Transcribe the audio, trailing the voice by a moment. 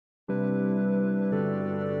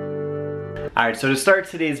Alright, so to start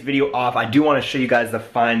today's video off, I do want to show you guys the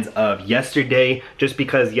finds of yesterday, just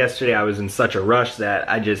because yesterday I was in such a rush that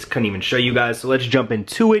I just couldn't even show you guys. So let's jump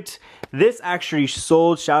into it. This actually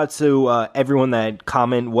sold. Shout out to everyone that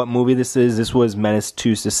comment what movie this is. This was Menace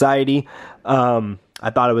to Society. I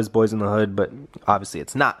thought it was Boys in the Hood, but obviously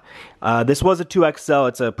it's not. This was a 2XL.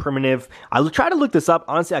 It's a primitive. I tried to look this up.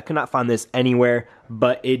 Honestly, I could not find this anywhere,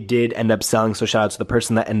 but it did end up selling. So shout out to the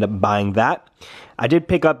person that ended up buying that. I did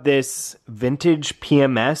pick up this vintage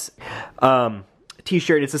PMS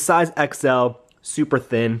t-shirt. It's a size XL, super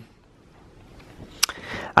thin.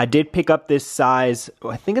 I did pick up this size,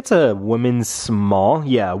 I think it's a women's small.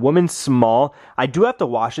 Yeah, women's small. I do have to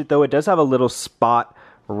wash it though. It does have a little spot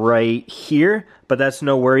right here, but that's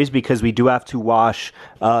no worries because we do have to wash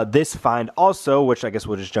this find also, which I guess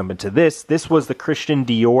we'll just jump into this. This was the Christian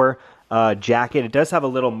Dior jacket. It does have a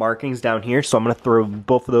little markings down here, so I'm going to throw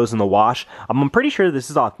both of those in the wash. I'm pretty sure this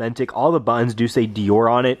is authentic. All the buttons do say Dior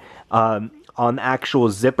on it. On the actual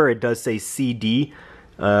zipper, it does say CD.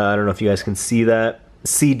 I don't know if you guys can see that.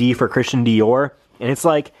 CD for Christian Dior. And it's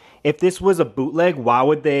like, if this was a bootleg, why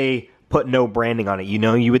would they put no branding on it? You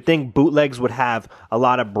know, you would think bootlegs would have a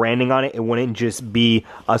lot of branding on it. It wouldn't just be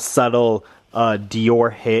a subtle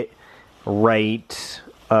Dior hit right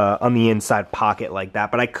on the inside pocket like that.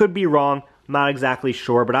 But I could be wrong. I'm not exactly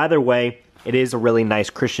sure. But either way, it is a really nice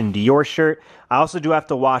Christian Dior shirt. I also do have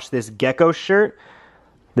to wash this Gecko shirt.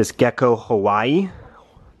 This Gecko Hawaii.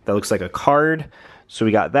 That looks like a card. So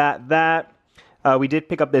we got that. We did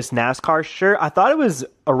pick up this NASCAR shirt. I thought it was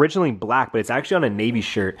originally black, but it's actually on a navy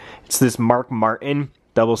shirt. It's this Mark Martin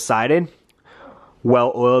double-sided,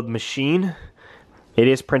 well-oiled machine. It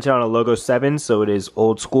is printed on a Logo 7, so it is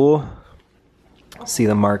old school. See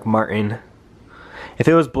the Mark Martin. If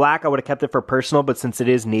it was black, I would have kept it for personal, but since it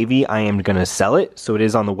is navy, I am going to sell it. So it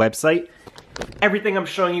is on the website. Everything I'm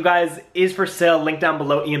showing you guys is for sale. Link down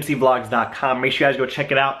below, emcvlogs.com. Make sure you guys go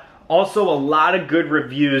check it out. Also, a lot of good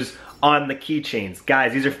reviews on the keychains.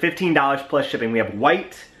 Guys, these are $15 plus shipping. We have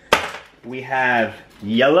white, we have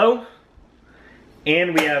yellow,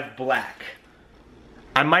 and we have black.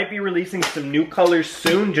 I might be releasing some new colors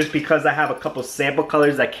soon just because I have a couple sample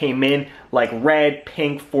colors that came in, like red,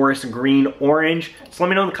 pink, forest green, orange. So let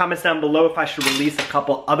me know in the comments down below if I should release a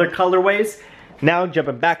couple other colorways. Now,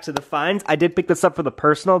 jumping back to the finds, I did pick this up for the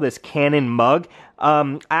personal, this Canon mug.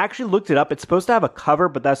 I actually looked it up. It's supposed to have a cover,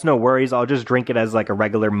 but that's no worries. I'll just drink it as like a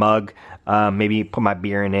regular mug. Maybe put my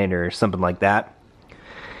beer in it or something like that.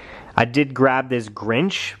 I did grab this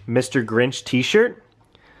Grinch, Mr. Grinch t-shirt.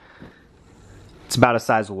 It's about a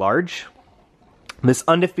size large. This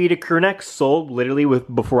Undefeated crew neck sold literally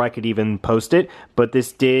before I could even post it, but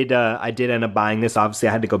this did, I did end up buying this. Obviously,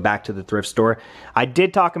 I had to go back to the thrift store. I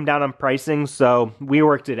did talk him down on pricing, so we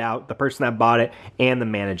worked it out, the person that bought it and the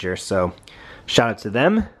manager, so shout out to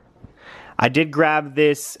them. I did grab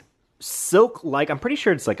this silk, like, I'm pretty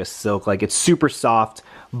sure it's like a silk, like it's super soft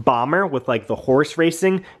bomber with like the horse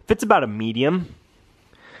racing. Fits about a medium.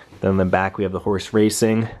 Then in the back we have the horse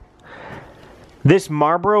racing. This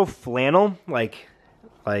Marlboro flannel, not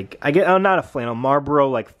a flannel, Marlboro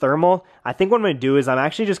like thermal. I think what I'm going to do is I'm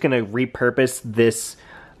actually just going to repurpose this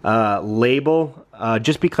label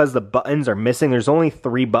just because the buttons are missing. There's only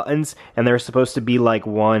 3 buttons and they're supposed to be like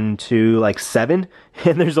 1, 2, like 7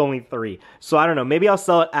 and there's only 3. So I don't know, maybe I'll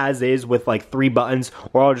sell it as is with like 3 buttons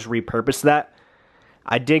or I'll just repurpose that.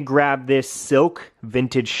 I did grab this silk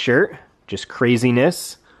vintage shirt, just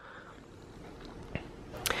craziness.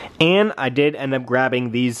 And I did end up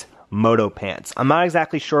grabbing these moto pants. I'm not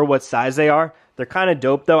exactly sure what size they are. They're kind of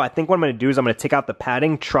dope though. I think what I'm going to do is I'm going to take out the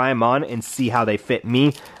padding, try them on, and see how they fit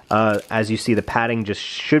me. As you see, the padding just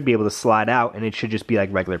should be able to slide out, and it should just be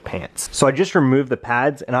like regular pants. So I just removed the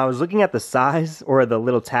pads, and I was looking at the size, or the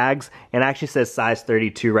little tags, and it actually says size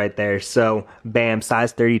 32 right there. So, bam,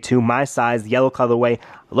 size 32, my size, yellow colorway.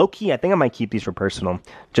 Low-key, I think I might keep these for personal.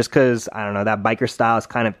 Just because, I don't know, that biker style is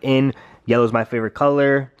kind of in. Yellow's my favorite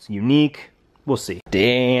color. It's unique. We'll see.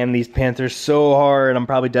 Damn, these pants are so hard. I'm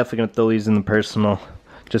probably definitely going to throw these in the personal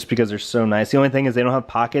just because they're so nice. The only thing is they don't have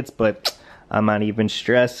pockets, but I'm not even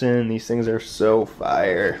stressing. These things are so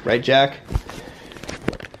fire. Right, Jack?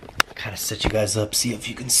 Kind of set you guys up, see if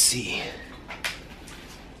you can see.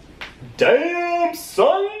 Damn,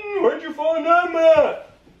 son! Where'd you find them at?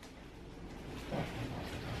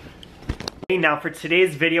 Now for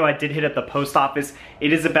today's video, I did hit up the post office.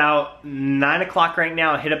 It is about 9 o'clock right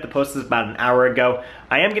now. I hit up the post office about an hour ago.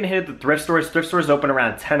 I am going to hit up the thrift stores. Thrift stores open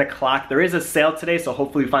around 10 o'clock. There is a sale today, so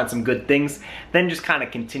hopefully we find some good things. Then just kind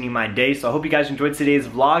of continue my day. So I hope you guys enjoyed today's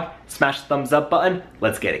vlog. Smash the thumbs up button.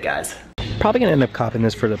 Let's get it, guys. Probably gonna end up copping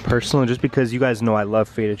this for the personal, just because you guys know I love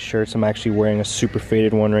faded shirts. I'm actually wearing a super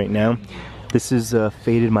faded one right now. This is a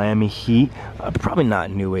faded Miami Heat. Probably not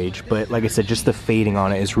new age, but like I said, just the fading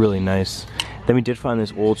on it is really nice. Then we did find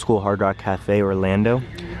this old school Hard Rock Cafe Orlando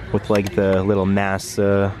with like the little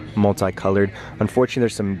NASA multicolored. Unfortunately,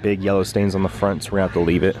 there's some big yellow stains on the front, so we're gonna have to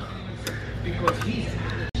leave it.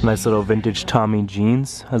 Nice little vintage Tommy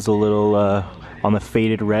jeans. Has a little on the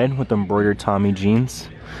faded red with embroidered Tommy jeans.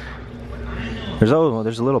 There's a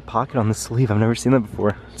little pocket on the sleeve. I've never seen that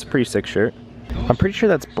before. It's a pretty sick shirt. I'm pretty sure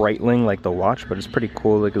that's Breitling, like the watch, but it's pretty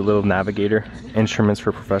cool, like a little navigator. Instruments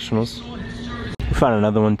for professionals. We found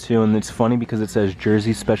another one too, and it's funny because it says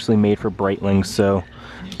jersey specially made for Breitling, so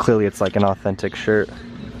clearly it's like an authentic shirt.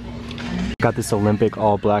 Got this Olympic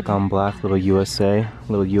all black on black little USA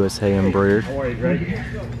embroidered.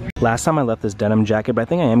 Last time I left this denim jacket, but I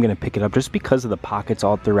think I am gonna pick it up just because of the pockets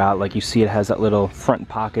all throughout. Like you see, it has that little front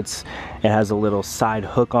pockets, it has a little side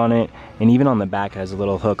hook on it, and even on the back it has a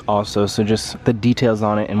little hook also. So just the details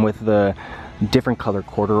on it, and with the different color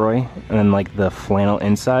corduroy and then like the flannel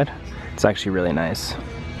inside, it's actually really nice.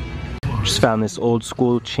 Just found this old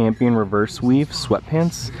school Champion reverse weave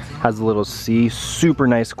sweatpants. Has a little C, super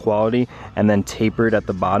nice quality, and then tapered at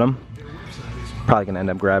the bottom. Probably gonna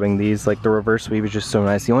end up grabbing these. Like the reverse weave is just so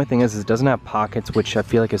nice. The only thing is it doesn't have pockets, which I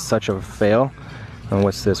feel like is such a fail. And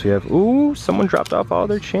what's this? We have, ooh, someone dropped off all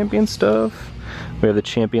their Champion stuff. We have the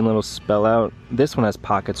Champion little spell out. This one has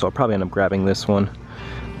pockets, so I'll probably end up grabbing this one.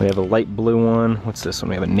 We have a light blue one. What's this one?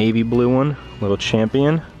 We have a navy blue one, little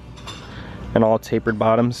Champion. And all tapered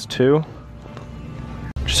bottoms too.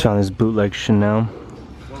 Just found this bootleg Chanel.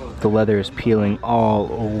 The leather is peeling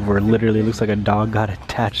all over. Literally looks like a dog got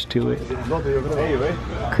attached to it.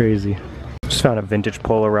 Crazy. Just found a vintage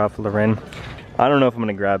Polo Ralph Lauren. I don't know if I'm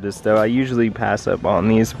gonna grab this though. I usually pass up on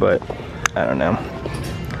these, but I don't know.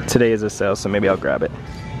 Today is a sale, so maybe I'll grab it.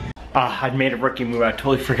 I'd made a rookie move. I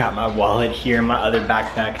totally forgot my wallet here in my other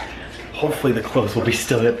backpack. Hopefully the clothes will be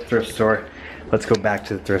still at the thrift store. Let's go back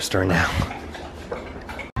to the thrift store now.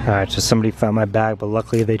 Alright, so somebody found my bag, but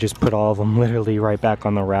luckily they just put all of them literally right back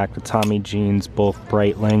on the rack. The Tommy jeans, both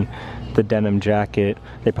Breitling, the denim jacket.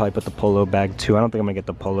 They probably put the polo bag too. I don't think I'm gonna get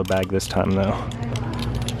the polo bag this time though.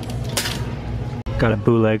 Got a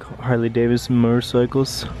bootleg Harley Davidson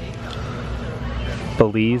motorcycles.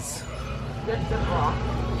 Belize.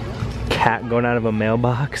 Cat going out of a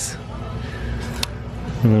mailbox.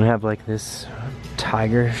 And then we have like this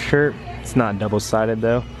tiger shirt. It's not double-sided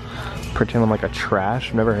though. Pretend I'm like a trash.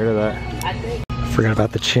 I've never heard of that. Forgot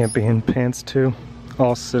about the Champion pants too.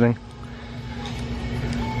 All sitting.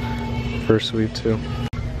 First weave too.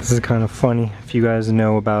 This is kind of funny. If you guys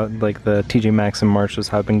know about like the TJ Maxx and Marshalls,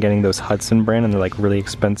 how I've been getting those Hudson brand and they're like really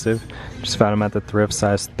expensive. Just found them at the thrift,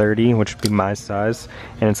 size 30, which would be my size.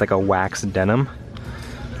 And it's like a wax denim.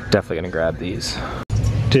 Definitely gonna grab these.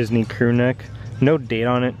 Disney crew neck. No date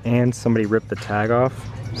on it, and somebody ripped the tag off.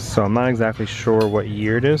 So I'm not exactly sure what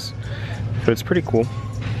year it is, but it's pretty cool.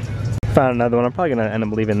 Found another one. I'm probably gonna end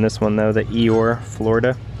up leaving this one though, the Eeyore,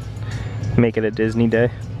 Florida. Make it a Disney day.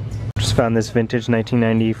 Just found this vintage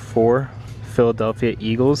 1994 Philadelphia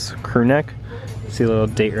Eagles crew neck. See a little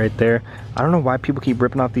date right there. I don't know why people keep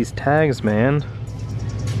ripping off these tags, man.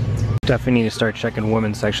 Definitely need to start checking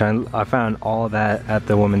women's section. I found all of that at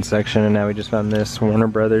the women's section, and now we just found this Warner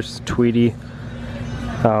Brothers Tweety.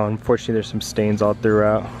 Unfortunately, there's some stains all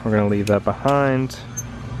throughout. We're gonna leave that behind.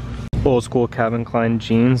 Old school Calvin Klein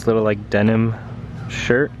jeans, little like denim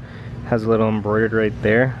shirt. Has a little embroidered right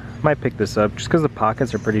there. Might pick this up just because the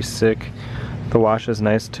pockets are pretty sick. The wash is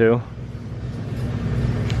nice too.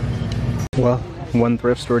 Well, one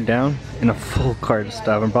thrift store down and a full cart of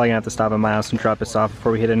stuff. I'm probably gonna have to stop at my house and drop this off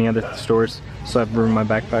before we hit any other stores, so I have room in my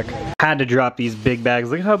backpack. Had to drop these big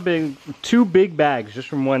bags. Look at how big, 2 big bags just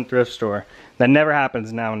from one thrift store. That never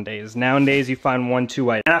happens nowadays. Nowadays you find 1,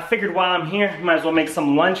 2 items. And I figured while I'm here, might as well make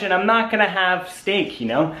some lunch, and I'm not gonna have steak, you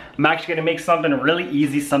know? I'm actually gonna make something really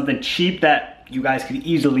easy, something cheap that you guys could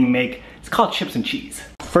easily make. It's called chips and cheese.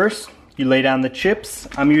 First, you lay down the chips.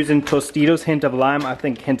 I'm using Tostitos hint of lime. I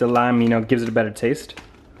think hint of lime, you know, gives it a better taste.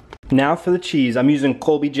 Now for the cheese, I'm using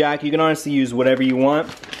Colby Jack. You can honestly use whatever you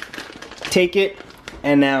want. Take it,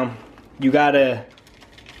 and now you gotta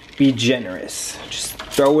be generous. Just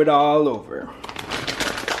throw it all over.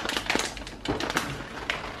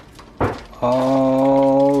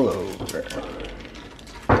 All over.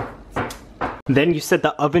 Then you set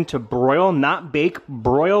the oven to broil, not bake,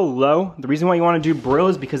 broil low. The reason why you want to do broil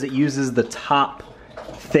is because it uses the top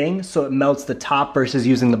thing, so it melts the top versus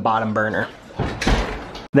using the bottom burner.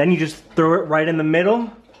 Then you just throw it right in the middle,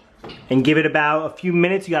 and give it about a few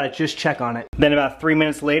minutes. You gotta just check on it. Then about 3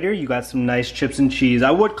 minutes later, you got some nice chips and cheese.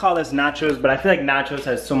 I would call this nachos, but I feel like nachos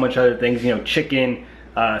has so much other things, you know, chicken,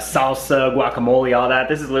 salsa, guacamole, all that.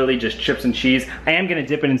 This is literally just chips and cheese. I am gonna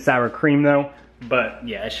dip it in sour cream though, but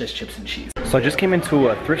yeah, it's just chips and cheese. So I just came into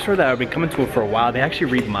a thrift store that I've been coming to for a while. They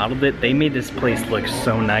actually remodeled it. They made this place look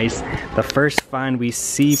so nice. The first find we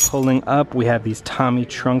see pulling up, we have these Tommy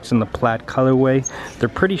trunks in the plaid colorway. They're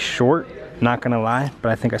pretty short, not gonna lie,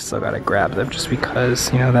 but I think I still gotta grab them just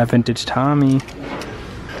because, you know, that vintage Tommy.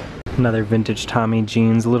 Another vintage Tommy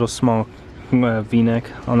jeans, a little small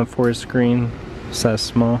V-neck on the forest green, says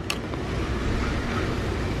small.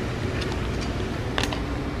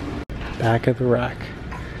 Back of the rack.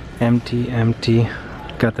 Empty, empty.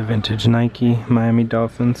 Got the vintage Nike, Miami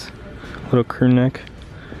Dolphins, little crew neck.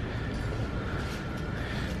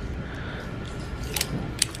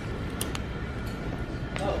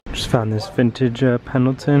 Just found this vintage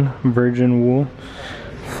Pendleton Virgin Wool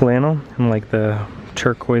flannel in like the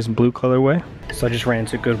turquoise blue colorway. So I just ran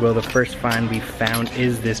into Goodwill. The first find we found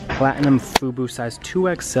is this platinum FUBU size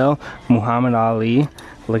 2XL Muhammad Ali.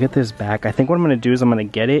 Look at this back. I think what I'm gonna do is I'm gonna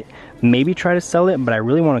get it, maybe try to sell it, but I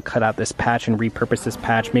really wanna cut out this patch and repurpose this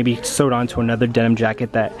patch, maybe sew it onto another denim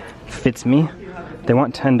jacket that fits me. They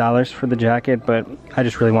want $10 for the jacket, but I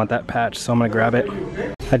just really want that patch, so I'm gonna grab it.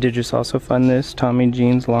 I did just also find this Tommy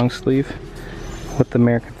jeans long sleeve with the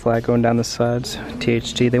American flag going down the sides,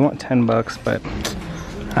 THG. They want 10 bucks, but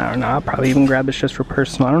I don't know, I'll probably even grab this just for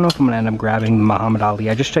personal. I don't know if I'm gonna end up grabbing the Muhammad Ali.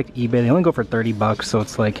 I just checked eBay, they only go for 30 bucks, so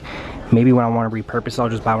it's like, maybe when I wanna repurpose, I'll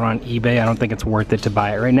just buy one on eBay. I don't think it's worth it to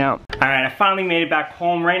buy it right now. All right, I finally made it back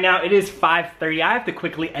home. Right now, it is 5:30. I have to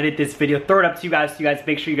quickly edit this video, throw it up to you guys, so you guys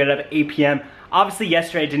make sure you get it up at 8 p.m. Obviously,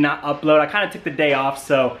 yesterday I did not upload. I kinda took the day off,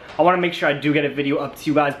 so I wanna make sure I do get a video up to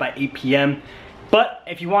you guys by 8 p.m. But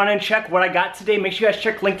if you wanna check what I got today, make sure you guys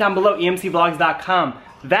check link down below, emcvlogs.com.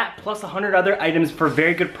 That plus 100 other items for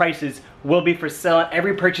very good prices will be for sale.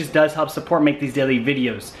 Every purchase does help support make these daily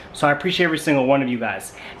videos. So I appreciate every single one of you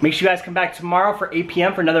guys. Make sure you guys come back tomorrow for 8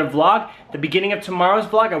 p.m. for another vlog. The beginning of tomorrow's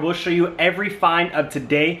vlog, I will show you every find of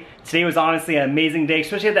today. Today was honestly an amazing day,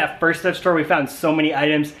 especially at that first thrift store. We found so many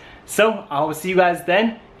items. So I will see you guys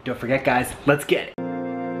then. Don't forget guys, let's get it.